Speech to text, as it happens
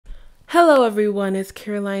Hello everyone, it's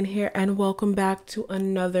Caroline here and welcome back to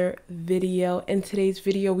another video. In today's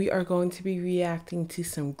video we are going to be reacting to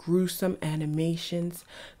some gruesome animations.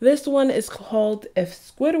 This one is called If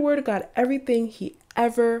Squidward Got Everything He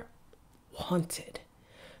Ever Wanted.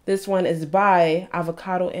 This one is by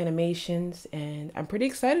Avocado Animations and I'm pretty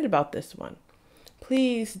excited about this one.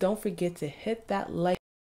 Please don't forget to hit that like.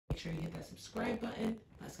 Make sure you hit that subscribe button.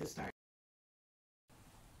 Let's get started.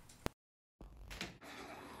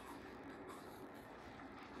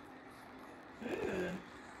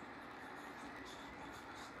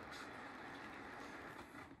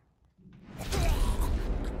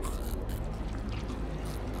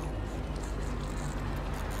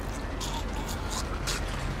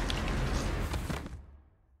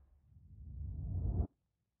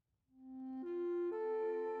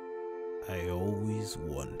 I always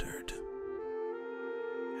wondered,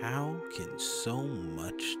 how can so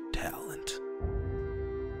much talent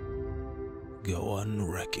go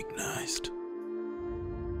unrecognized?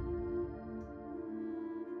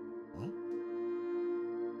 Well,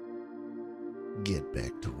 get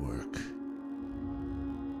back to work.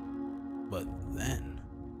 But then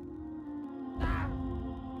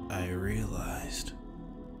I realized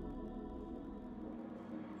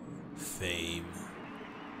fame,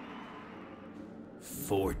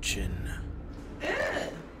 fortune,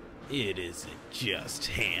 it isn't just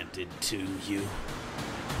handed to you.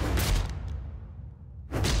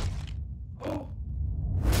 Oh.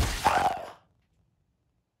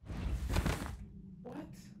 What?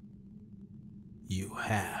 You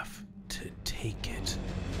have to take it.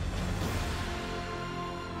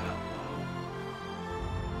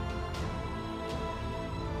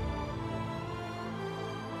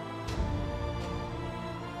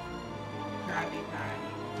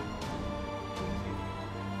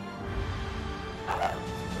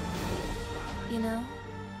 You know,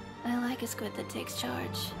 I like a squid that takes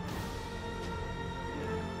charge.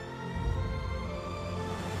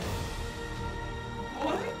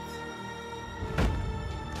 What?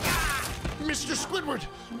 Mr. Squidward,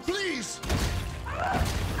 please!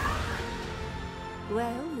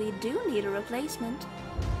 Well, we do need a replacement.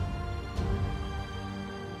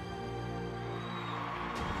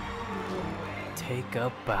 Take a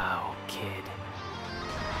bow, kid.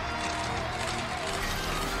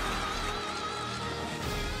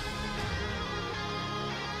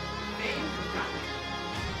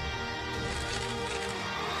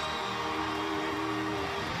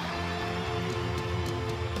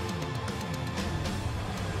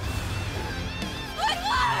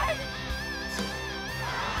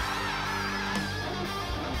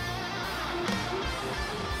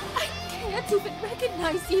 I can't even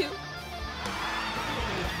recognize you.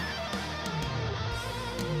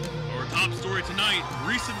 Our top story tonight,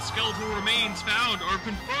 recent skeletal remains found are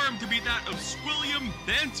confirmed to be that of Squilliam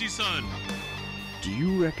Dancy's son. Do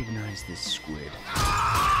you recognize this squid?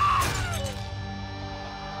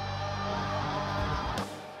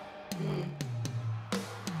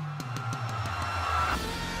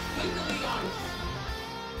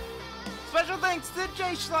 Special thanks to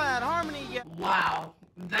J Schlatt, Harmony. Wow,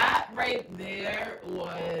 that right there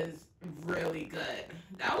was really good.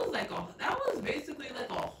 That was basically like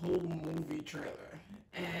a whole movie trailer,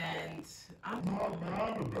 and I'm not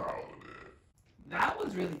mad about it. That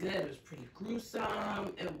was really good. It was pretty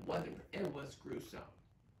gruesome. It was gruesome.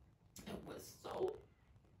 It was so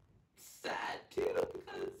sad too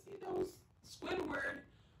because Squidward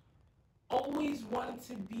always wanted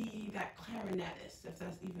to be that clarinetist, if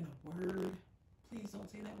that's even a word. Please don't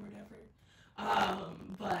say that word ever.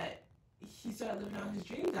 But he started living out his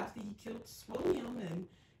dreams after he killed William and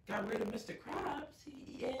got rid of Mr. Krabs.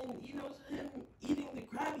 Him eating the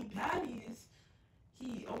Krabby Patties.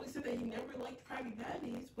 He always said that he never liked Krabby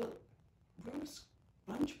Patties, but where's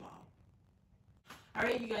SpongeBob?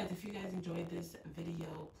 Alright, you guys, if you guys enjoyed this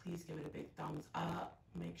video, please give it a big thumbs up.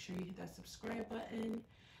 Make sure you hit that subscribe button.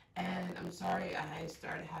 And I'm sorry I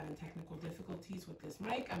started having technical difficulties with this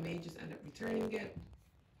mic. I may just end up returning it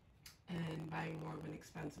and buying more of an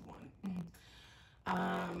expensive one.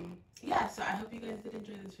 Yeah, so I hope you guys did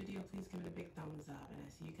enjoy this video. Please give it a big thumbs up, and I'll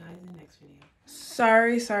see you guys in the next video.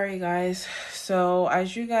 Sorry guys. So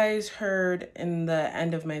as you guys heard in the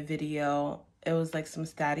end of my video, it was like some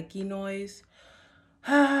staticky noise.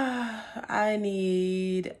 I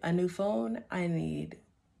need a new phone. I need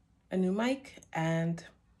a new mic, and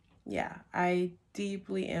yeah, I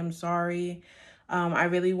deeply am sorry. I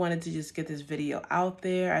really wanted to just get this video out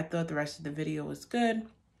there. I thought the rest of the video was good.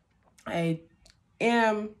 I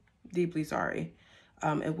am deeply sorry.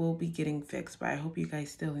 It will be getting fixed, but I hope you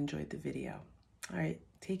guys still enjoyed the video. All right,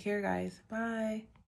 take care, guys. Bye.